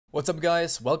What's up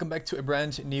guys, welcome back to a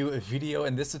brand new video.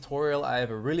 In this tutorial I have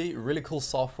a really cool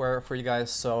software for you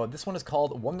guys. So this one is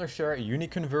called Wondershare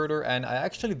Uniconverter, and I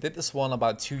actually did this one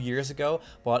about 2 years ago,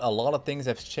 but a lot of things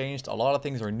have changed, a lot of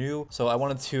things are new, so I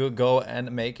wanted to go and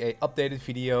make a updated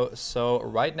video. So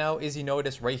right now, as you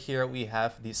notice right here, we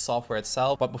have the software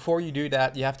itself, but before you do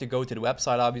that you have to go to the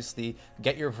website, obviously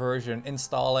get your version,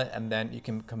 install it, and then you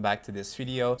can come back to this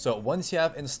video. So once you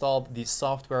have installed the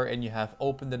software and you have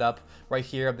opened it up right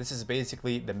here, this is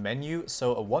basically the menu.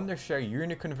 So a Wondershare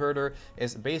Uniconverter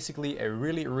is basically a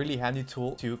really handy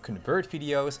tool to convert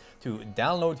videos, to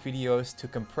download videos, to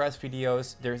compress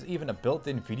videos. There's even a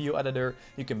built-in video editor.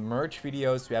 You can merge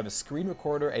videos. We have a screen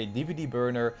recorder, a DVD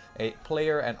burner, a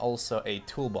player, and also a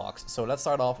toolbox. So let's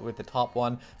start off with the top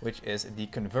one, which is the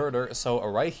converter. So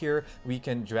right here we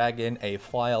can drag in a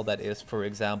file that is, for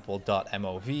example,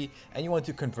 .mov, and you want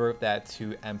to convert that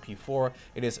to MP4.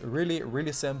 It is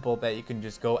really simple that you can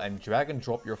just go and drag and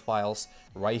drop your files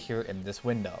right here in this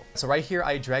window. So right here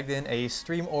I dragged in a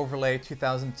stream overlay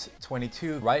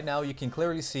 2022. Right now you can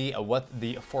clearly see what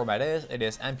the format is. It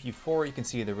is MP4. You can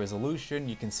see the resolution,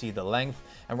 you can see the length,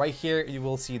 and right here you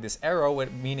will see this arrow,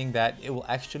 meaning that it will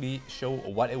actually show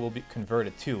what it will be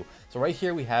converted to. So right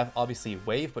here we have obviously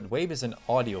WAV, but WAV is an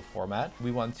audio format.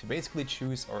 We want to basically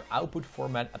choose our output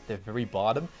format at the very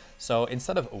bottom. So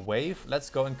instead of WAV, let's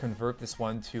go and convert this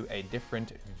one to a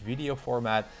different video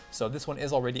format. So this one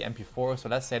is already MP4, so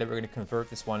let's say that we're going to convert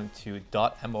this one to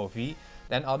 .mov.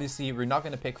 Then obviously we're not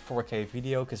going to pick 4K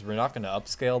video because we're not going to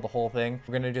upscale the whole thing.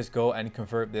 We're going to just go and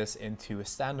convert this into a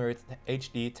standard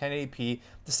HD 1080p,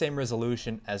 the same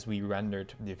resolution as we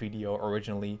rendered the video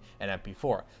originally in MP4.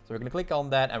 So we're going to click on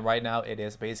that, and right now it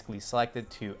is basically selected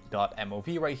to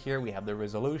 .mov. Right here we have the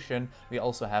resolution, we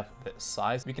also have the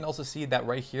size. We can also see that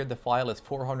right here the file is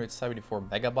 474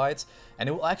 megabytes, and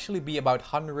it will actually be about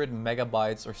 100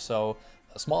 megabytes or so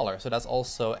smaller. So that's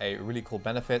also a really cool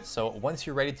benefit. So once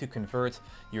you're ready to convert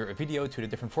your video to the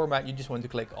different format, you just want to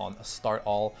click on Start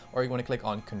All, or you want to click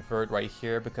on Convert right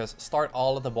here, because Start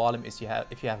All at the bottom is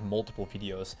if you have multiple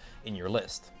videos in your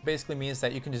list. Basically means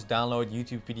that you can just download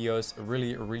YouTube videos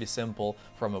really simple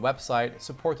from a website.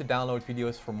 Support to download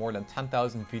videos for more than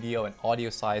 10,000 video and audio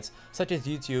sites such as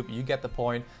YouTube. You get the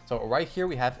point. So right here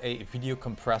we have a video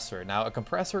compressor. Now a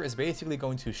compressor is basically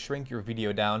going to shrink your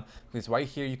video down, because right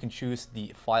here you can choose the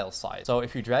file size. So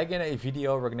if you drag in a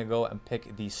video, we're gonna go and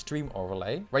pick the stream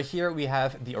overlay. Right here we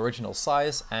have the original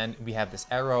size, and we have this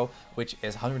arrow which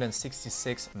is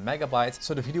 166 megabytes.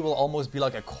 So the video will almost be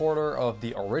like a quarter of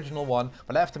the original one.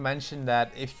 But I have to mention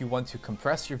that if you want to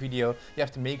compress your video, you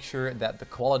have to make sure that the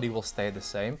quality will stay the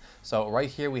same. So right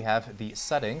here we have the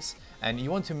settings, and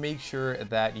you want to make sure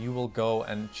that you will go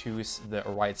and choose the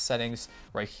right settings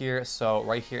right here. So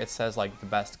right here it says like the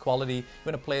best quality. You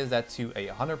want to place that to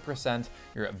 100%.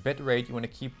 Your bit rate, you want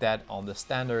to keep that on the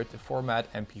standard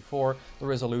format MP4. The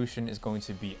resolution is going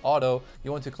to be auto.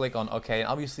 You want to click on OK, and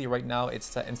obviously right now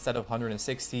it's instead of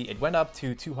 160, it went up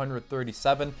to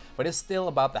 237, but it's still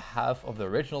about the half of the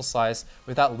original size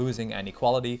without losing any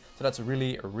quality. So that's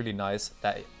really nice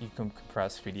that you can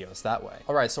compress videos that way.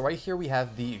 All right, so right here we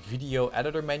have the video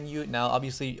editor menu. Now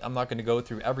obviously I'm not going to go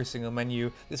through every single menu.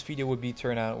 This video would be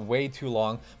turned out way too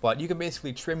long, but you can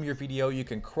basically trim your video, you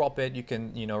can crop it, you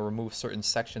can remove certain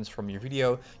sections from your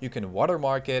video, you can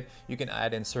watermark it, you can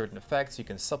add in certain effects, you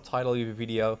can subtitle your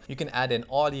video, you can add in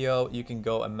audio, you can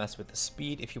go and mess with the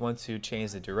speed if you want to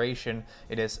change the duration.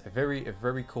 It is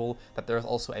very cool that there's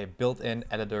also a built-in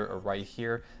editor right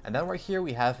here. And then right here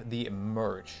we have the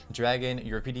merge. Drag in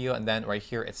your video, and then right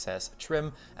here it says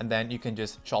trim, and then you can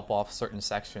just chop off certain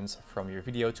sections from your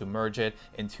video to merge it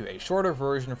into a shorter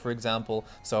version, for example.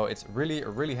 So it's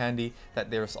really handy that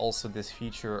there's also this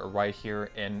feature right here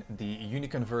in the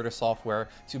Uniconverter software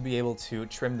to be able to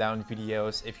trim down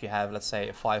videos. If you have, let's say,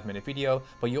 a 5-minute video,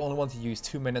 but you only want to use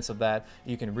 2 minutes of that,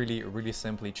 you can really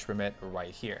simply trim it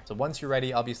right here. So once you're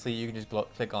ready, obviously you can just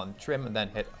click on trim and then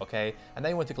hit OK, and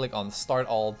then you want to click on Start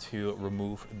All to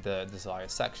remove the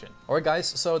desired section. Alright guys,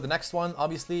 so the next one,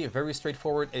 obviously very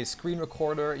straightforward, a screen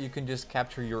recorder. You can just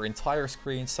capture your entire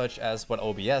screen, such as what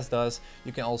OBS does.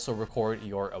 You can also record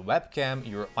your webcam,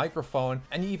 your microphone,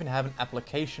 and you even have an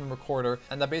application recorder,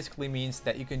 and that basically means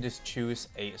that you can just choose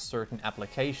a certain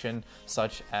application,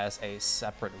 such as a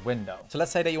separate window. So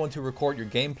let's say that you want to record your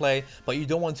gameplay, but you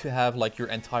don't want to have like your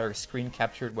entire screen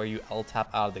captured where you Alt-tap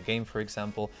out of the game, for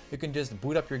example. You can just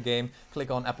boot up your game,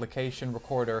 click on application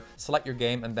recorder, select your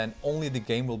game, and then only the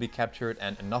game will be captured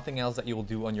and nothing else that you will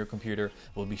do on your computer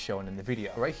will be shown in the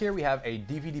video. Right here we have a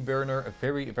DVD burner,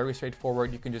 very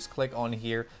straightforward. You can just click on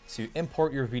here to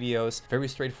import your videos. Very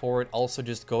straightforward. Also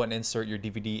just go and insert your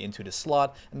DVD into the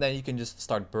slot, and then you can just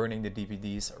start burning the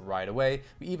DVDs right away.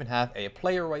 We even have a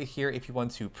player right here if you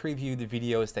want to preview the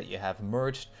videos that you have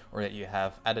merged or that you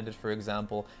have edited, for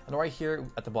example. And right here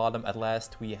at the bottom, at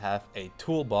last, we have a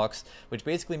toolbox, which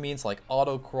basically means like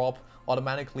auto crop,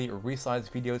 automatically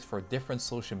resize videos for different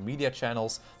social media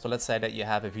channels. So let's say that you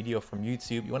have a video from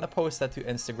YouTube, you want to post that to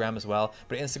Instagram as well,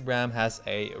 but Instagram has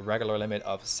a regular limit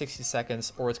of 60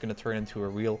 seconds or it's going to turn into a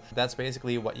reel. That's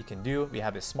basically what you can do. We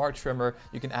have a smart trimmer,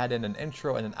 you can add in an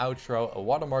intro and an outro, a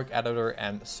watermark editor,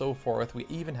 and so forth. We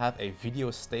even have a video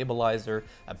stabilizer,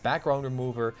 a background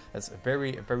remover. That's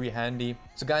very handy.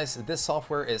 So guys, this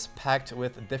software is packed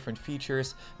with different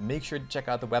features. Make sure to check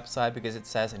out the website because it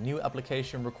says a new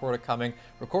application recorder coming.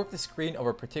 Record the screen of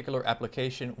a particular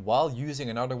application while using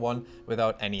another one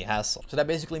without any hassle. So that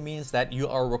basically means that you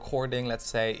are recording, let's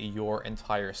say, your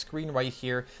entire screen right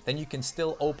here. Then you can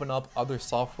still open up other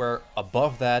software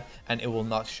above that and it will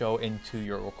not show into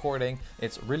your recording.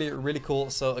 It's really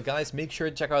cool. So guys, make sure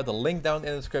to check out the link down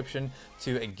in the description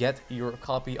to get your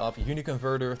copy of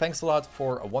Uniconverter. Thanks a lot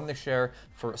for Wondershare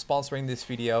for sponsoring this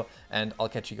video, and I'll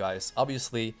catch you guys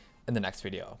obviously in the next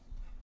video.